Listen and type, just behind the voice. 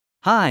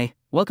Hi,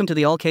 welcome to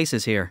the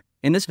AllCasesHere.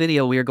 In this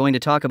video we are going to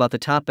talk about the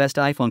top best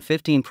iPhone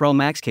 15 Pro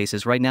Max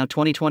cases right now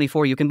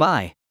 2024 you can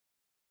buy.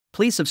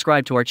 Please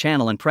subscribe to our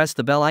channel and press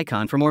the bell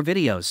icon for more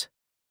videos.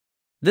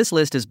 This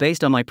list is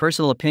based on my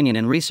personal opinion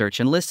and research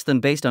and lists them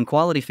based on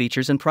quality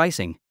features and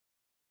pricing.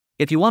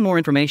 If you want more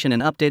information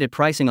and updated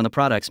pricing on the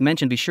products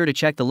mentioned, be sure to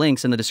check the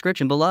links in the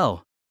description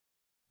below.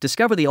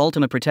 Discover the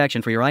ultimate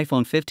protection for your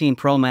iPhone 15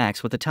 Pro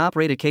Max with the top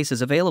rated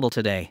cases available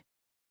today.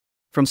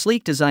 From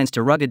sleek designs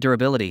to rugged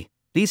durability,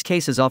 these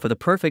cases offer the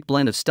perfect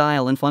blend of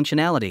style and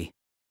functionality.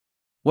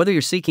 Whether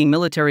you're seeking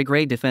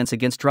military-grade defense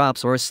against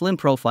drops or a slim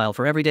profile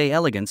for everyday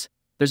elegance,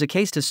 there's a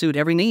case to suit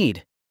every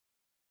need.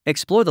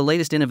 Explore the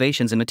latest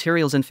innovations in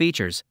materials and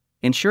features,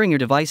 ensuring your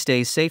device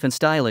stays safe and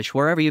stylish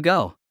wherever you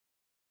go.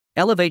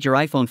 Elevate your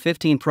iPhone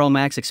 15 Pro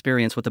Max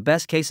experience with the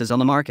best cases on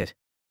the market.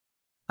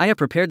 I have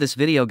prepared this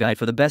video guide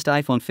for the best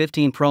iPhone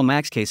 15 Pro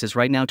Max cases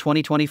right now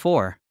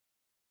 2024.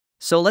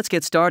 So let's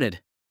get started.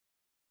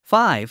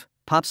 5.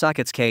 Pop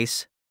Sockets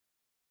Case.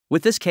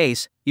 With this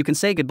case, you can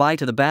say goodbye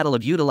to the battle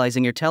of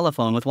utilizing your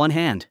telephone with one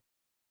hand.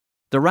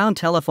 The round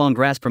telephone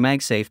grasp from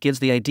MagSafe gives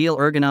the ideal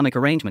ergonomic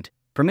arrangement,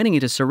 permitting you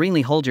to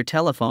serenely hold your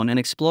telephone and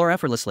explore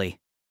effortlessly.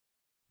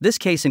 This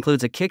case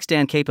includes a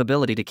kickstand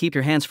capability to keep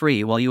your hands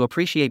free while you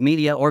appreciate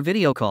media or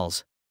video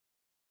calls.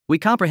 We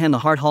comprehend the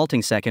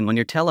heart-halting second when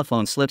your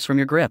telephone slips from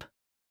your grip.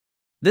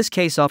 This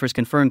case offers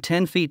confirmed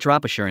 10 feet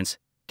drop assurance,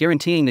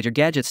 guaranteeing that your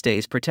gadget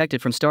stays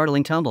protected from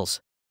startling tumbles.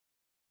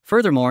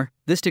 Furthermore,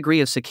 this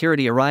degree of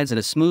security arrives at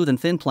a smooth and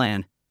thin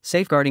plan,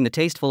 safeguarding the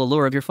tasteful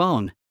allure of your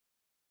phone.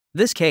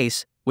 This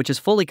case, which is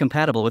fully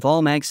compatible with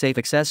all MagSafe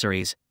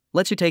accessories,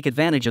 lets you take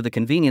advantage of the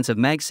convenience of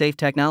MagSafe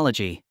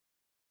technology.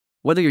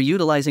 Whether you're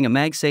utilizing a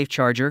MagSafe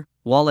charger,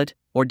 wallet,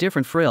 or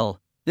different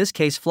frill, this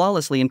case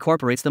flawlessly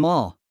incorporates them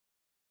all.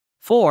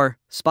 4.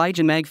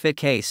 Spigen MagFit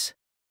Case.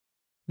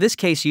 This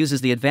case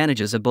uses the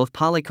advantages of both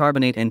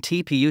polycarbonate and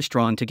TPU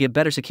strong to give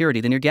better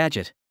security than your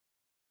gadget.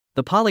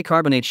 The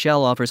polycarbonate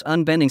shell offers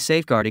unbending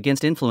safeguard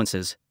against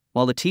influences,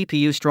 while the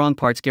TPU strong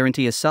parts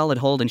guarantee a solid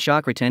hold and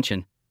shock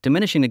retention,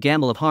 diminishing the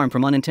gamble of harm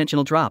from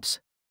unintentional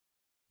drops.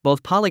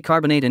 Both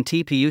polycarbonate and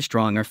TPU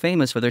strong are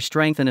famous for their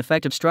strength and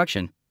effective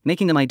obstruction,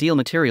 making them ideal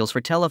materials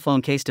for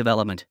telephone case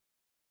development.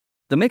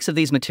 The mix of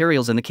these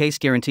materials in the case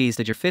guarantees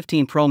that your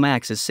 15 Pro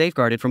Max is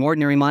safeguarded from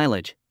ordinary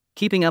mileage,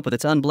 keeping up with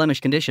its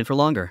unblemished condition for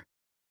longer.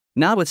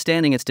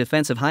 Notwithstanding its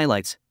defensive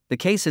highlights, the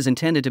case is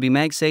intended to be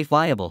MagSafe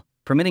viable,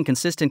 permitting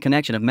consistent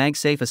connection of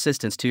MagSafe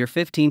assistance to your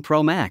 15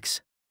 Pro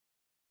Max.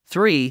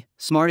 3.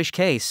 Smartish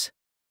Case.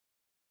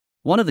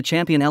 One of the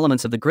champion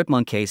elements of the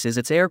GripMonk case is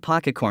its air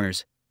pocket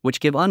corners, which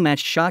give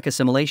unmatched shock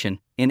assimilation,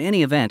 in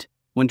any event,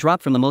 when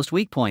dropped from the most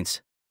weak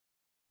points.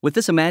 With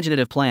this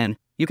imaginative plan,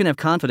 you can have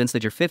confidence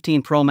that your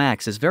 15 Pro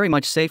Max is very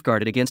much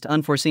safeguarded against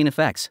unforeseen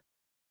effects.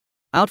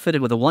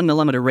 Outfitted with a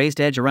 1mm raised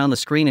edge around the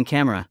screen and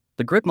camera,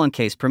 the GripMonk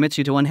case permits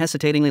you to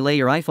unhesitatingly lay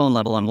your iPhone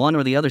level on one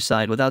or the other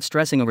side without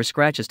stressing over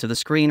scratches to the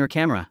screen or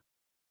camera.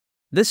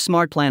 This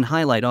smart plan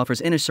highlight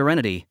offers inner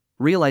serenity,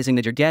 realizing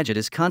that your gadget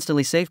is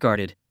constantly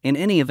safeguarded, in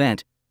any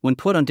event, when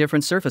put on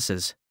different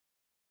surfaces.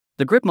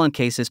 The GripMonk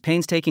case is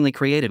painstakingly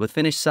created with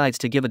finished sides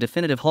to give a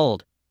definitive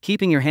hold,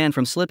 keeping your hand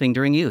from slipping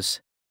during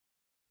use.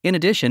 In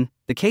addition,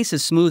 the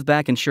case's smooth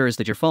back ensures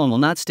that your phone will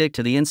not stick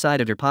to the inside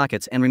of your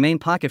pockets and remain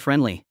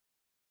pocket-friendly.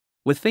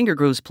 With finger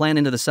grooves planned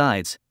into the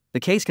sides, the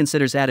case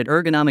considers added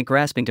ergonomic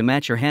grasping to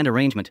match your hand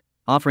arrangement,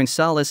 offering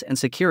solace and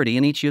security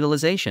in each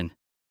utilization.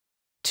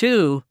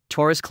 2.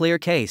 Taurus Clear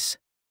Case.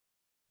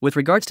 With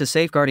regards to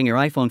safeguarding your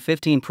iPhone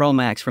 15 Pro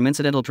Max from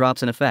incidental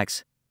drops and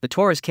effects, the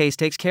Taurus case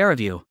takes care of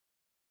you.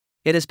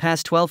 It has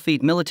passed 12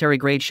 feet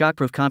military-grade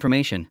shockproof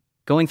confirmation,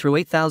 going through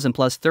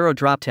 8,000+ thorough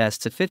drop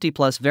tests at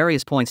 50+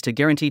 various points to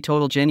guarantee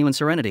total genuine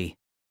serenity.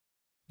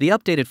 The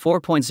updated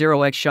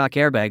 4.0x shock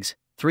airbags,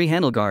 3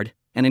 handle guard,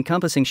 and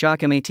encompassing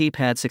shock MAT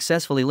pads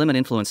successfully limit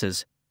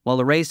influences, while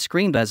the raised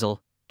screen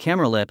bezel,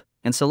 camera lip,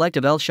 and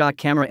selective L-Shock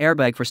camera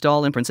airbag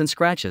forestall imprints and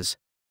scratches.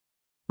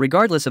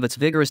 Regardless of its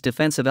vigorous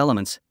defensive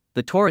elements,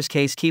 the Taurus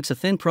case keeps a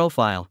thin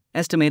profile,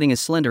 estimating as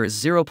slender as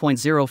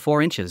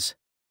 0.04 inches.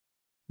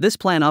 This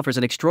plan offers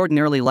an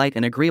extraordinarily light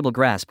and agreeable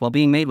grasp while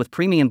being made with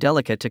premium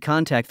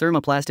delicate-to-contact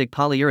thermoplastic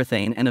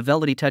polyurethane and a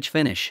velvety touch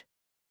finish.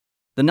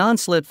 The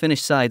non-slip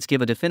finished sides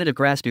give a definitive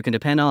grasp you can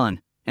depend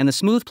on, and the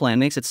smooth plan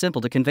makes it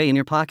simple to convey in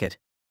your pocket.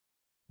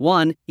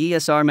 1.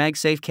 ESR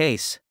MagSafe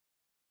Case.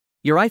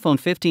 Your iPhone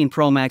 15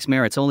 Pro Max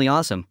merits only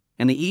awesome,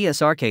 and the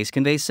ESR case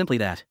conveys simply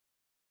that.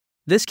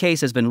 This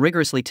case has been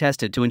rigorously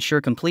tested to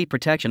ensure complete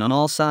protection on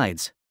all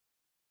sides.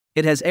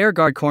 It has air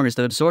guard corners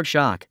that absorb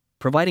shock,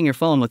 providing your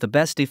phone with the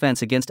best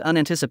defense against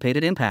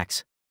unanticipated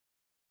impacts.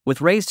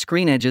 With raised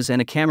screen edges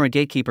and a camera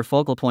gatekeeper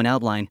focal point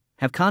outline,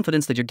 have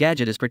confidence that your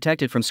gadget is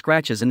protected from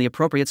scratches in the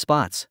appropriate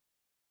spots.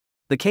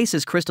 The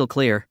case's crystal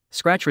clear,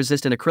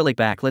 scratch-resistant acrylic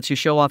back lets you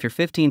show off your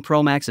 15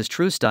 Pro Max's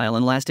true style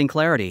and lasting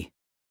clarity.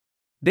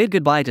 Bid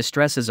goodbye to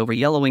stresses over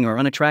yellowing or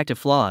unattractive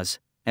flaws,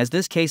 as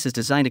this case is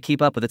designed to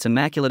keep up with its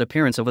immaculate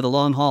appearance over the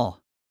long haul.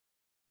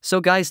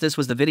 So guys, this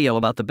was the video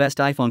about the best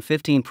iPhone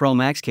 15 Pro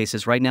Max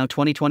cases right now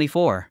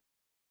 2024.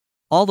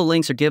 All the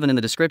links are given in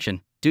the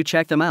description, do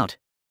check them out.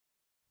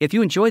 If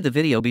you enjoyed the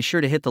video, be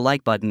sure to hit the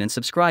like button and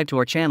subscribe to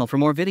our channel for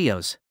more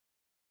videos.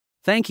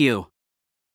 Thank you.